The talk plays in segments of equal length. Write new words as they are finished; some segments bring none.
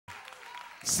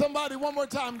Somebody, one more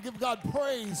time, give God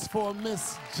praise for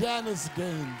Miss Janice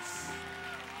Gaines.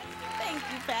 Thank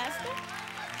you, Pastor.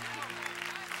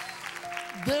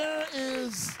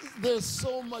 There's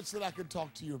so much that I could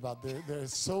talk to you about.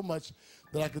 There's so much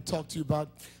that I could talk to you about.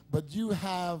 But you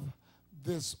have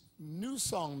this new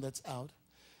song that's out.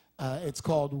 It's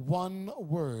called One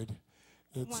Word.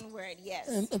 One Word, yes.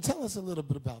 And tell us a little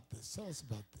bit about this. Tell us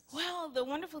about this. Well, the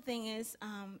wonderful thing is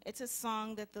it's a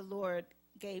song that the Lord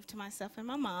gave to myself and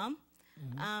my mom.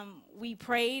 Mm-hmm. We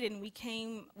prayed and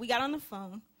we got on the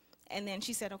phone, and then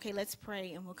she said, okay, let's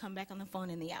pray, and we'll come back on the phone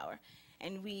in the hour.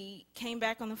 And we came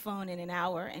back on the phone in an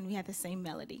hour, and we had the same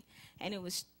melody. And it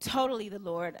was totally the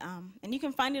Lord. And you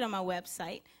can find it on my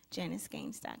website,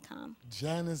 JaniceGaines.com.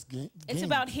 Janice Gaines. It's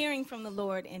about hearing from the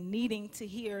Lord and needing to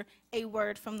hear a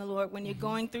word from the Lord when you're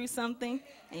going through something.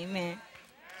 Amen.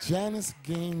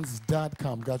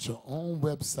 JaniceGaines.com. Got your own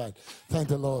website. Thank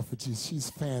the Lord for you.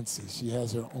 She's fancy. She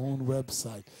has her own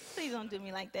website. Please don't do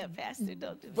me like that, Pastor.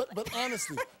 Don't do me But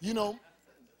honestly, you know,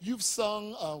 you've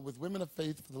sung with Women of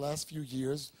Faith for the last few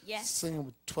years. Yes. Singing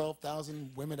with 12,000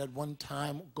 women at one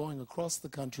time, going across the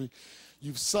country.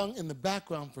 You've sung in the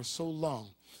background for so long.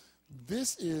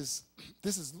 This is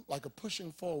like a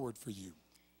pushing forward for you.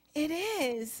 It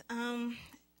is.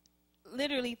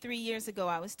 Literally 3 years ago,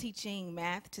 I was teaching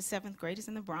math to 7th graders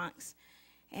in the Bronx.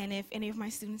 And if any of my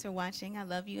students are watching, I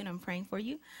love you and I'm praying for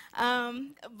you.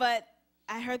 But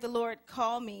I heard the Lord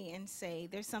call me and say,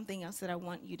 there's something else that I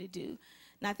want you to do.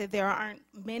 Not that there aren't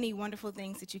many wonderful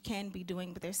things that you can be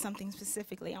doing, but there's something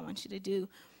specifically I want you to do.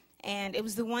 And it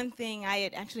was the one thing I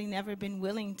had actually never been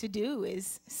willing to do,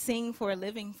 is sing for a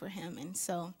living for him. And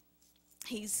so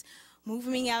he's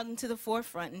moving me out into the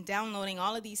forefront and downloading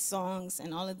all of these songs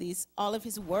and all of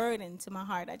his word into my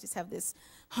heart. I just have this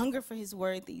hunger for his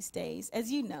word these days,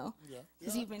 as you know,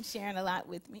 because you've been sharing a lot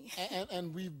with me.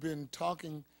 And we've been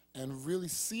talking and really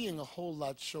seeing a whole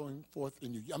lot showing forth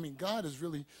in you. I mean, God is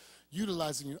really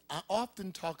utilizing you. I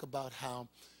often talk about how,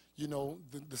 you know,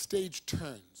 the stage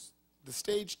turns. The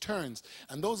stage turns.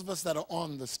 And those of us that are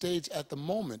on the stage at the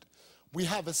moment, we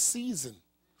have a season.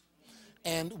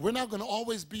 And we're not going to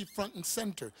always be front and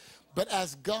center. But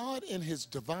as God in his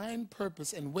divine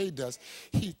purpose and way does,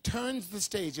 he turns the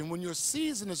stage. And when your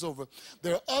season is over,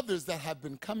 there are others that have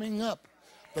been coming up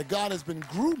that God has been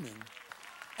grooming.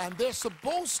 And they're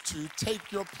supposed to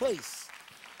take your place.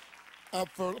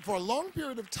 For a long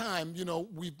period of time, you know,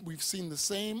 we've seen the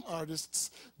same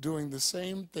artists doing the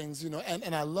same things, you know.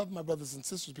 And I love my brothers and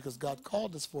sisters because God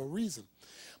called us for a reason.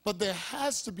 But there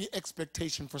has to be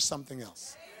expectation for something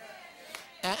else.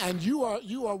 And you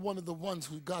are one of the ones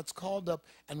who God's called up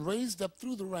and raised up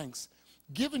through the ranks,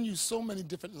 given you so many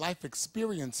different life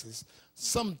experiences,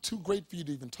 some too great for you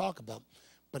to even talk about.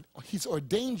 But he's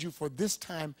ordained you for this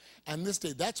time and this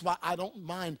day. That's why I don't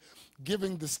mind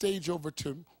giving the stage over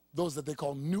to those that they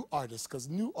call new artists, because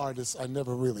new artists are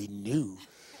never really new.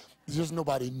 Just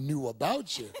nobody knew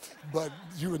about you. But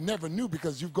you were never new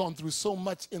because you've gone through so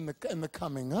much in the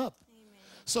coming up. Amen.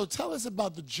 So tell us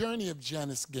about the journey of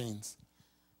Janice Gaines.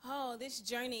 Oh, this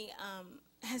journey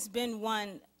has been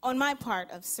one, on my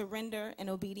part, of surrender and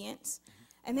obedience.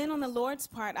 And then on the Lord's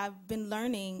part, I've been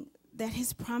learning that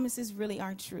his promises really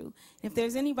are true. If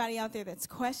there's anybody out there that's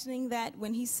questioning that,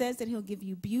 when he says that he'll give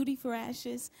you beauty for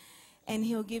ashes and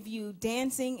he'll give you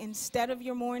dancing instead of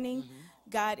your mourning,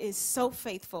 God is so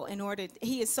faithful.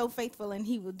 He is so faithful, and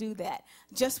he will do that.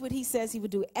 Just what he says he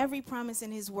would do. Every promise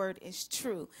in his word is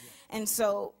true. Yeah. And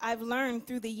so I've learned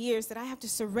through the years that I have to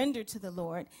surrender to the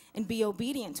Lord and be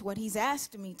obedient to what he's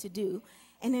asked me to do.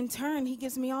 And in turn, he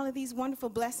gives me all of these wonderful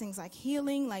blessings, like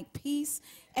healing, like peace.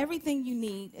 Everything you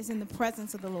need is in the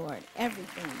presence of the Lord.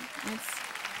 Everything. That's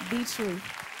the truth.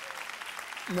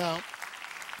 Now,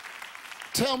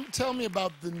 tell me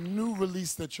about the new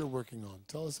release that you're working on.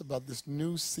 Tell us about this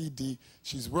new CD.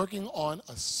 She's working on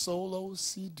a solo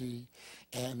CD,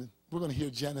 and we're going to hear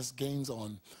Janice Gaines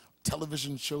on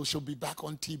television shows. She'll be back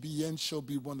on TBN. She'll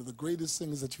be one of the greatest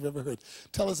singers that you've ever heard.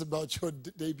 Tell us about your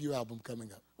debut album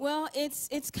coming up. Well,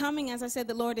 it's coming. As I said,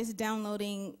 the Lord is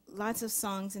downloading lots of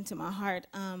songs into my heart,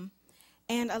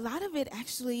 and a lot of it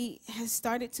actually has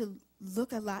started to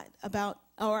look a lot about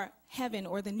heaven,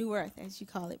 or the new earth, as you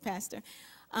call it, Pastor.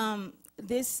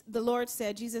 The Lord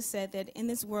said, Jesus said that in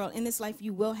this world, in this life,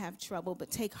 you will have trouble, but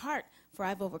take heart, for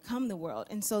I've overcome the world.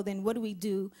 And so then what do we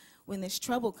do when this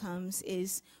trouble comes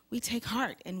is we take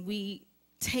heart and we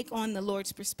take on the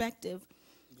Lord's perspective.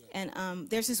 And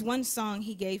there's this one song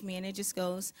he gave me, and it just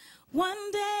goes,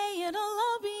 one day it'll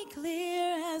all be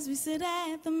clear as we sit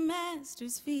at the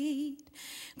Master's feet,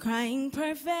 crying,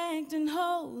 perfect and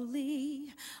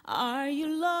holy are you,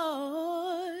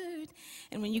 Lord.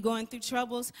 And when you're going through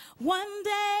troubles, one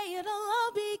day it'll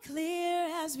all be clear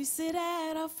as we sit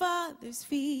at our Father's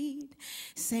feet,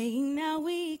 saying now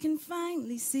we can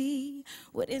finally see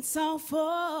what it's all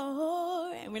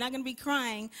for. And we're not going to be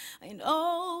crying. And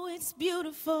oh, it's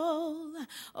beautiful,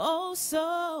 oh,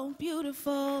 so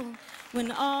beautiful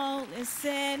when all is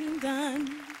said and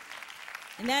done.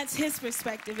 And that's his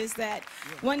perspective, is that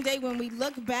one day when we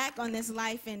look back on this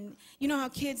life, and you know how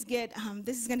kids get,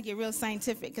 this is going to get real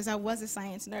scientific because I was a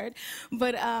science nerd,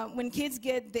 but when kids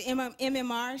get the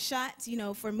MMR shots, you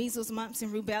know, for measles, mumps,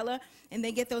 and rubella, and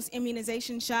they get those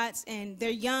immunization shots, and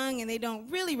they're young and they don't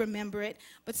really remember it,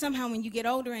 but somehow when you get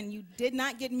older and you did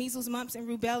not get measles, mumps, and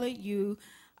rubella, you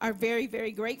are very,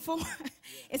 very grateful.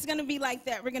 It's going to be like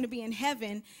that. We're going to be in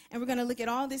heaven, and we're going to look at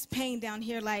all this pain down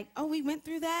here like, oh, we went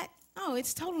through that? Oh,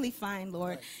 it's totally fine,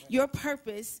 Lord. Right. Your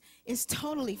purpose is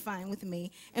totally fine with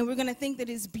me. And we're going to think that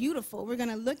it's beautiful. We're going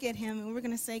to look at him, and we're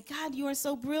going to say, God, you are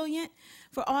so brilliant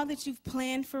for all that you've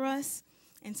planned for us.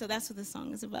 And so that's what the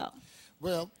song is about.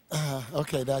 Well,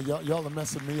 okay, now y'all are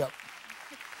messing me up.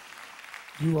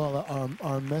 You all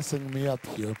are messing me up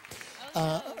here.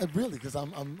 Really, because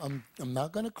I'm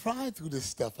not going to cry through this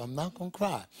stuff. I'm not going to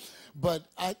cry. But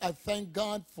I thank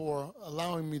God for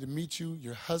allowing me to meet you.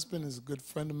 Your husband is a good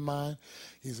friend of mine.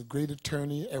 He's a great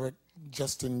attorney,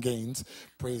 Justin Gaines.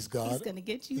 Praise God. He's going to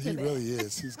get you He today. really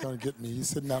is. He's going to get me. He's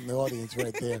sitting out in the audience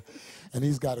right there. And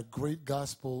he's got a great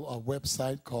gospel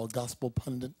website called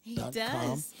gospelpundit.com. He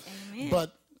does. Amen.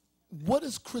 But what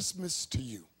is Christmas to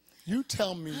you? You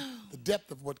tell me the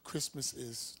depth of what Christmas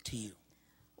is to you.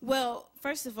 Well,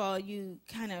 first of all, you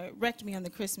kind of wrecked me on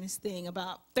the Christmas thing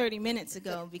about 30 minutes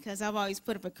ago, because I've always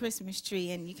put up a Christmas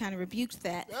tree, and you kind of rebuked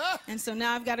that. And so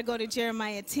now I've got to go to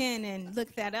Jeremiah 10 and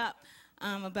look that up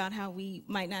about how we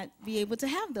might not be able to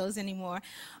have those anymore.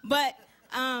 But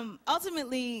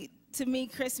ultimately, to me,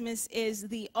 Christmas is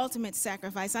the ultimate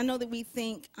sacrifice. I know that we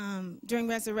think during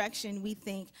resurrection, we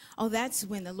think, oh, that's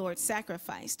when the Lord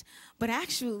sacrificed. But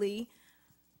actually,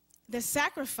 the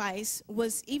sacrifice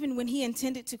was even when he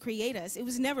intended to create us. It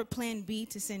was never plan B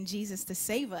to send Jesus to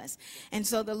save us. And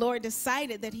so the Lord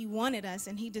decided that he wanted us,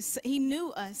 and he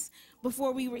knew us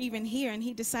before we were even here. And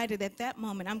he decided at that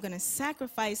moment, I'm going to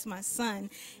sacrifice my son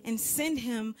and send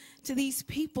him to these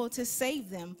people to save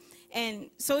them. And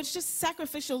so it's just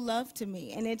sacrificial love to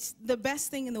me. And it's the best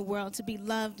thing in the world to be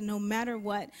loved no matter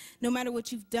what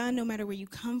you've done, no matter where you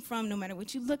come from, no matter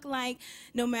what you look like,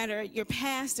 no matter your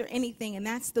past or anything. And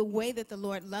that's the way that the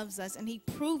Lord loves us. And he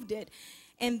proved it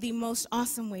in the most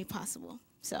awesome way possible.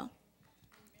 So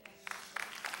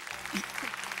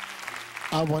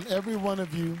I want every one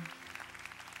of you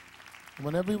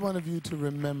to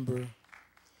remember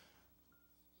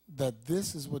that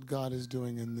this is what God is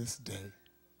doing in this day.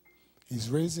 He's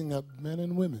raising up men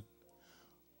and women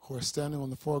who are standing on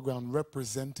the foreground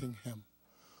representing him,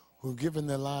 who have given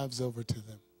their lives over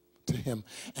to him.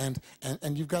 And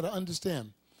you've got to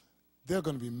understand, there are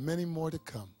going to be many more to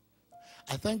come.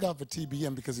 I thank God for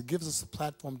TBM because it gives us a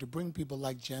platform to bring people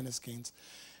like Janice Gaines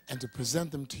and to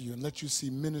present them to you and let you see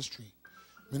ministry.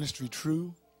 Ministry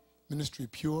true, ministry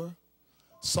pure,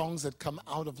 songs that come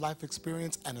out of life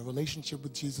experience and a relationship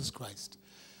with Jesus Christ.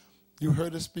 You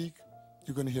heard her speak.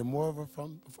 You're going to hear more of her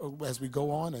as we go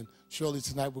on, and surely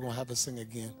tonight we're going to have her sing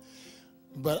again.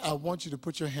 But I want you to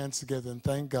put your hands together and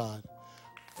thank God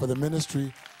for the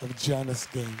ministry of Janice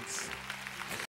Gaines.